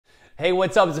Hey,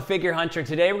 what's up? It's a Figure Hunter.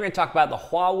 Today we're going to talk about the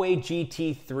Huawei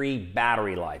GT3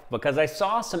 battery life because I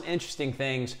saw some interesting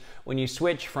things when you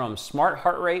switch from smart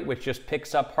heart rate, which just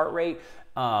picks up heart rate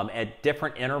at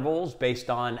different intervals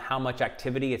based on how much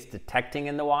activity it's detecting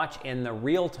in the watch, and the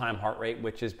real-time heart rate,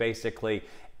 which is basically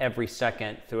every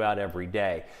second throughout every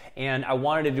day. And I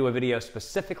wanted to do a video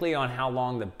specifically on how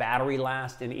long the battery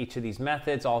lasts in each of these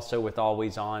methods, also with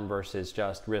always on versus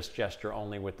just wrist gesture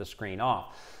only with the screen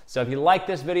off. So if you like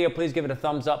this video, please give it a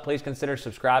thumbs up. Please consider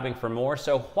subscribing for more.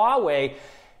 So Huawei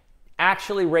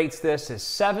actually rates this as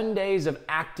 7 days of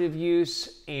active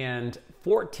use and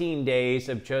 14 days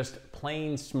of just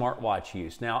plain smartwatch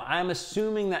use. Now, I'm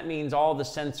assuming that means all the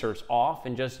sensors off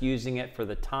and just using it for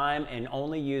the time and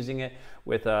only using it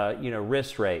with a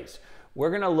wrist raise. We're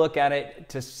going to look at it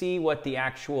to see what the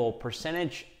actual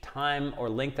percentage time or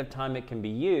length of time it can be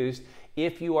used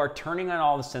if you are turning on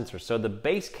all the sensors. So the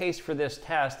base case for this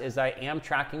test is I am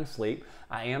tracking sleep,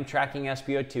 I am tracking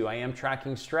SpO2, I am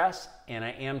tracking stress, and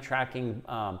I am tracking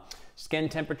skin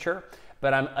temperature,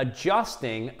 but I'm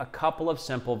adjusting a couple of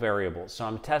simple variables. So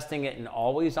I'm testing it in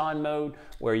always on mode,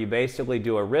 where you basically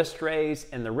do a wrist raise,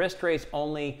 and the wrist raise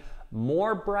only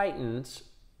more brightens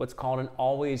what's called an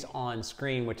always on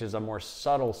screen, which is a more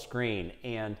subtle screen.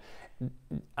 And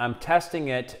I'm testing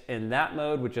it in that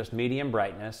mode with just medium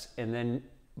brightness, and then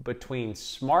between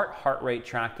smart heart rate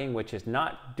tracking, which is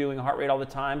not doing heart rate all the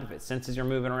time. If it senses you're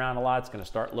moving around a lot, it's going to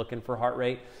start looking for heart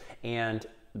rate. And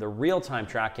the real-time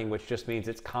tracking, which just means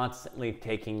it's constantly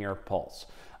taking your pulse.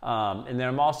 And then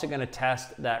I'm also going to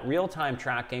test that real-time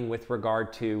tracking with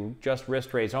regard to just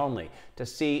wrist raise only to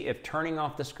see if turning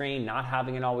off the screen, not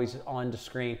having it always on the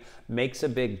screen, makes a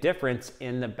big difference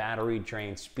in the battery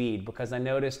drain speed, because I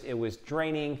noticed it was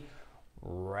draining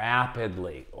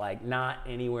rapidly, like not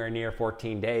anywhere near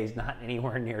 14 days, not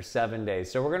anywhere near 7 days.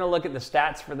 So we're going to look at the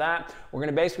stats for that. We're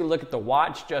going to basically look at the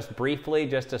watch just briefly,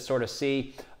 just to sort of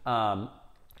see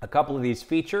a couple of these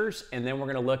features, and then we're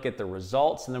going to look at the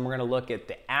results, and then we're going to look at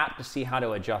the app to see how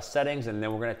to adjust settings, and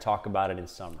then we're going to talk about it in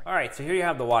summary. All right, so here you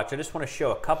have the watch. I just want to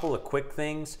show a couple of quick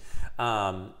things.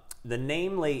 The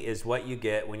namely is what you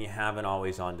get when you have an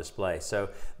always on display. So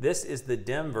this is the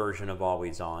dim version of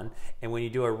always on, and when you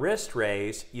do a wrist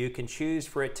raise, you can choose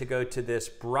for it to go to this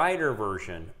brighter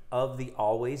version of the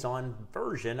always on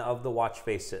version of the watch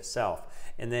face itself.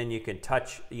 And then you can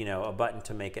touch a button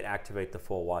to make it activate the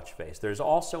full watch face. There's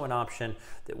also an option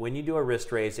that when you do a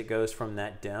wrist raise, it goes from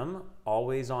that dim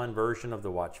always on version of the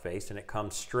watch face and it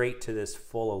comes straight to this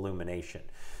full illumination.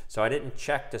 So I didn't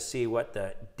check to see what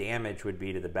the damage would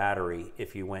be to the battery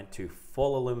if you went to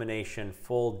full illumination,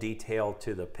 full detail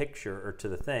to the picture or to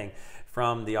the thing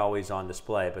from the always on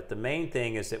display. But the main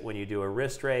thing is that when you do a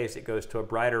wrist raise, it goes to a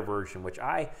brighter version, which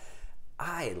I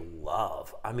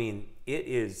love. I mean, it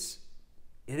is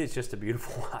just a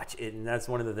beautiful watch, and that's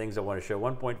one of the things I want to show.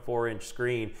 1.4-inch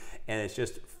screen, and it's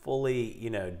just fully,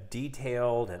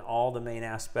 detailed and all the main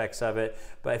aspects of it.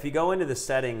 But if you go into the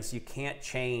settings, you can't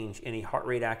change any heart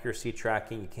rate accuracy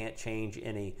tracking. You can't change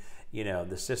any,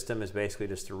 the system is basically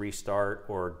just to restart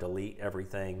or delete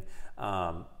everything.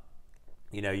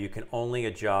 You can only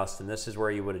adjust, and this is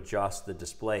where you would adjust the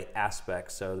display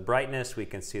aspects. So the brightness, we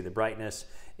can see the brightness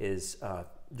is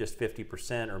just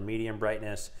 50% or medium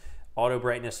brightness. Auto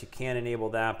brightness, you can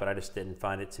enable that, but I just didn't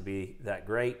find it to be that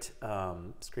great.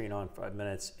 Screen on 5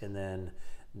 minutes, and then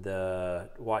the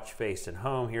watch face and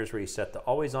home. Here's where you set the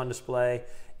always on display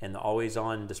and the always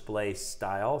on display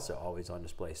style, so always on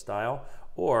display style.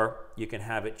 Or you can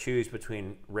have it choose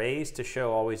between raise to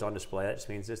show always on display, that just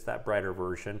means it's that brighter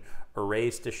version, or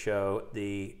raise to show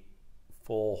the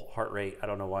full heart rate. I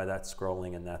don't know why that's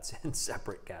scrolling and that's in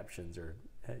separate captions or,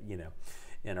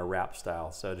 in a wrap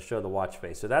style. So to show the watch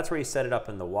face. So that's where you set it up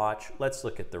in the watch. Let's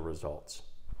look at the results.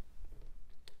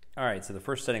 All right, so the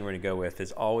first setting we're going to go with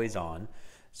is always on.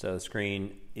 So the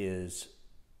screen is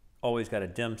always got a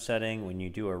dim setting. When you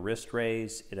do a wrist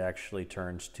raise, it actually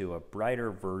turns to a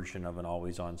brighter version of an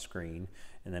always on screen.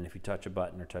 And then if you touch a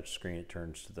button or touch the screen, it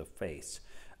turns to the face.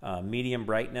 Medium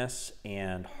brightness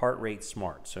and heart rate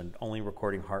smart. So only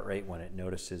recording heart rate when it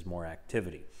notices more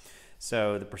activity.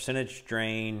 So the percentage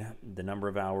drain, the number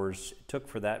of hours it took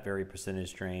for that very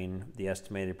percentage drain, the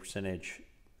estimated percentage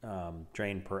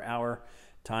drain per hour,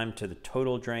 time to the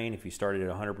total drain if you started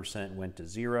at 100% and went to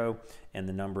 0, and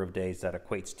the number of days that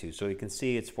equates to. So you can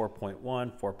see it's 4.1,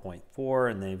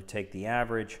 4.4, and then if you take the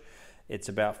average, it's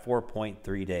about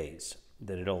 4.3 days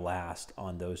that it'll last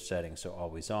on those settings. So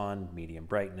always on, medium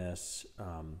brightness.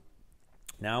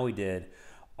 Now we did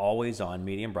always on,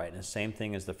 medium brightness, same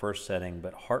thing as the first setting,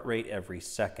 but heart rate every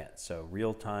second. So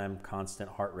real time, constant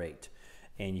heart rate.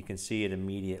 and you can see it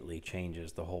immediately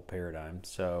changes the whole paradigm.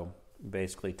 So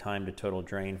basically time to total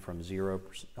drain from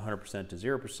 100% to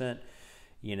 0%,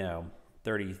 you know,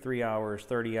 33 hours,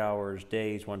 30 hours,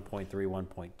 days, 1.3,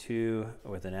 1.2,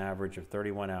 with an average of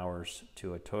 31 hours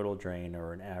to a total drain,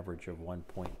 or an average of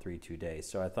 1.32 days.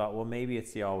 So I thought, well, maybe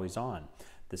it's the always on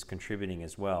that's contributing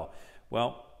as well.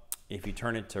 Well, if you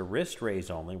turn it to wrist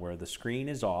raise only, where the screen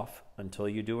is off until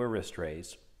you do a wrist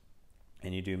raise,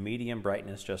 and you do medium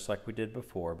brightness just like we did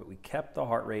before, but we kept the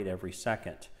heart rate every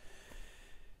second,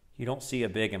 you don't see a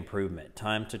big improvement.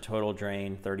 Time to total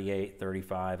drain, 38,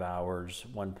 35 hours,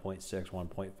 1.6,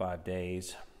 1.5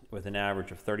 days, with an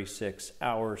average of 36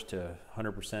 hours to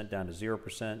 100% down to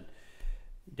 0%,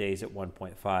 days at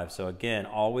 1.5. So again,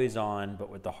 always on, but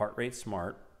with the heart rate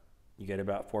smart, you get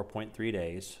about 4.3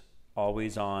 days.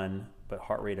 Always on, but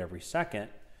heart rate every second,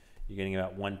 you're getting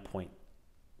about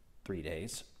 1.3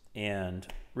 days. And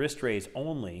wrist raise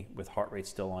only, with heart rate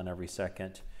still on every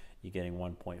second, you're getting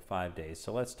 1.5 days.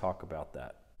 So let's talk about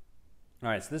that. All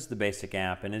right, so this is the basic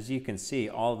app, and as you can see,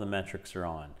 all of the metrics are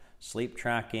on. Sleep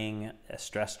tracking,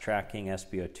 stress tracking,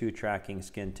 SpO2 tracking,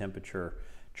 skin temperature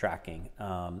tracking.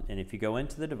 And if you go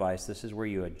into the device, this is where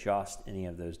you adjust any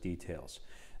of those details.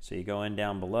 So you go in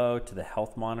down below to the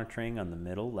health monitoring on the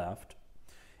middle left,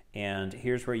 and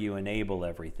here's where you enable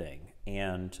everything.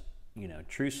 And you know,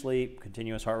 true sleep,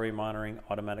 continuous heart rate monitoring,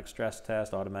 automatic stress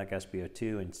test, automatic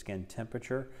SpO2, and skin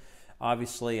temperature.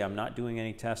 Obviously, I'm not doing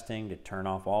any testing to turn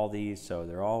off all these, so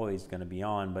they're always going to be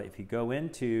on. But if you go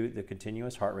into the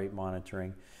continuous heart rate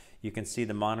monitoring, you can see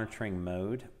the monitoring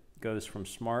mode goes from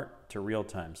smart to real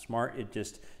time. Smart, it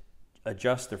just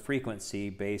adjusts the frequency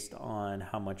based on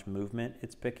how much movement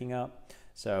it's picking up.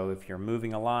 So if you're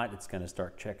moving a lot, it's going to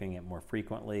start checking it more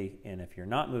frequently. And if you're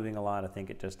not moving a lot, I think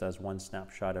it just does one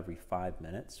snapshot every 5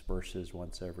 minutes versus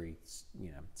once every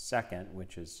second,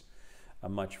 which is a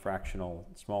much fractional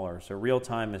smaller. So real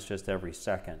time is just every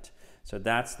second. So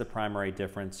that's the primary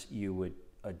difference you would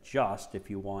adjust if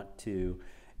you want to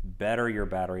better your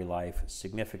battery life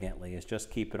significantly, is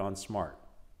just keep it on smart.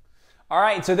 All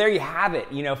right, so there you have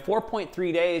it. You know,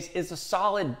 4.3 days is a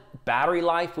solid battery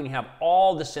life when you have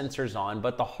all the sensors on,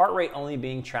 but the heart rate only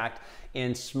being tracked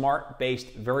in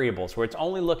smart-based variables, where it's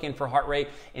only looking for heart rate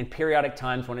in periodic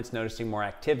times when it's noticing more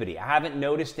activity. I haven't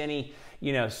noticed any,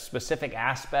 specific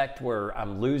aspect where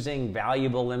I'm losing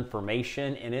valuable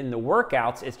information. And in the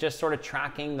workouts, it's just sort of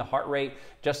tracking the heart rate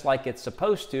just like it's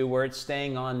supposed to, where it's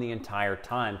staying on the entire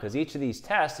time, because each of these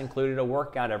tests included a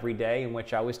workout every day in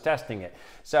which I was testing it.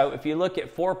 So if you look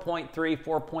at 4.3,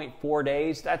 4.4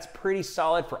 days, that's pretty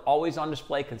solid for always on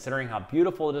display, considering how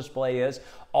beautiful the display is,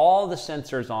 all the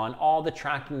sensors on, all the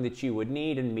tracking that you would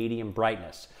need in medium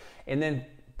brightness. And then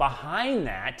behind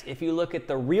that, if you look at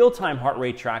the real-time heart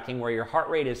rate tracking, where your heart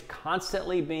rate is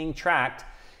constantly being tracked,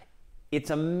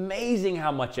 it's amazing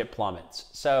how much it plummets.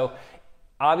 So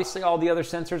obviously all the other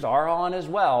sensors are on as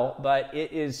well, but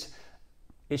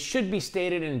it should be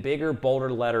stated in bigger,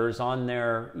 bolder letters on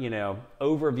their,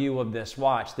 overview of this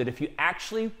watch, that if you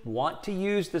actually want to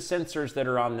use the sensors that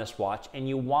are on this watch, and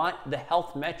you want the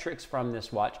health metrics from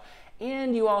this watch,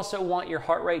 and you also want your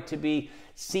heart rate to be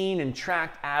seen and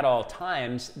tracked at all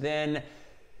times, then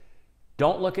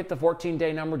don't look at the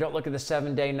 14-day number, don't look at the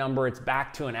 7-day number. It's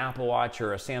back to an Apple Watch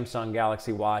or a Samsung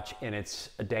Galaxy Watch, and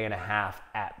it's a day and a half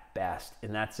at best.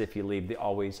 And that's if you leave the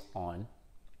always on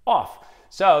off.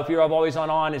 So if you're always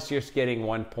on, it's just getting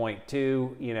 1.2,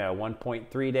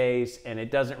 1.3 days, and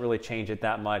it doesn't really change it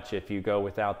that much if you go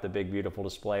without the big, beautiful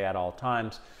display at all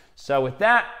times. So with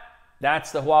that,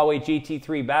 that's the Huawei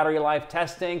GT3 battery life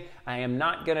testing. I am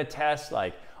not going to test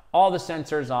like all the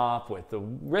sensors off with the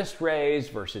wrist raise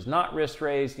versus not wrist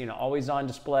raised, always on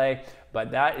display.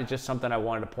 But that is just something I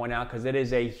wanted to point out, because it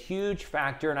is a huge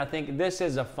factor. And I think this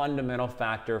is a fundamental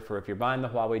factor for if you're buying the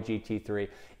Huawei GT3,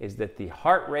 is that the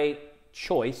heart rate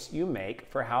choice you make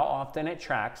for how often it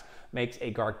tracks makes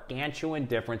a gargantuan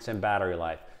difference in battery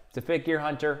life. It's a Fit Gear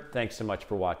Hunter. Thanks so much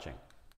for watching.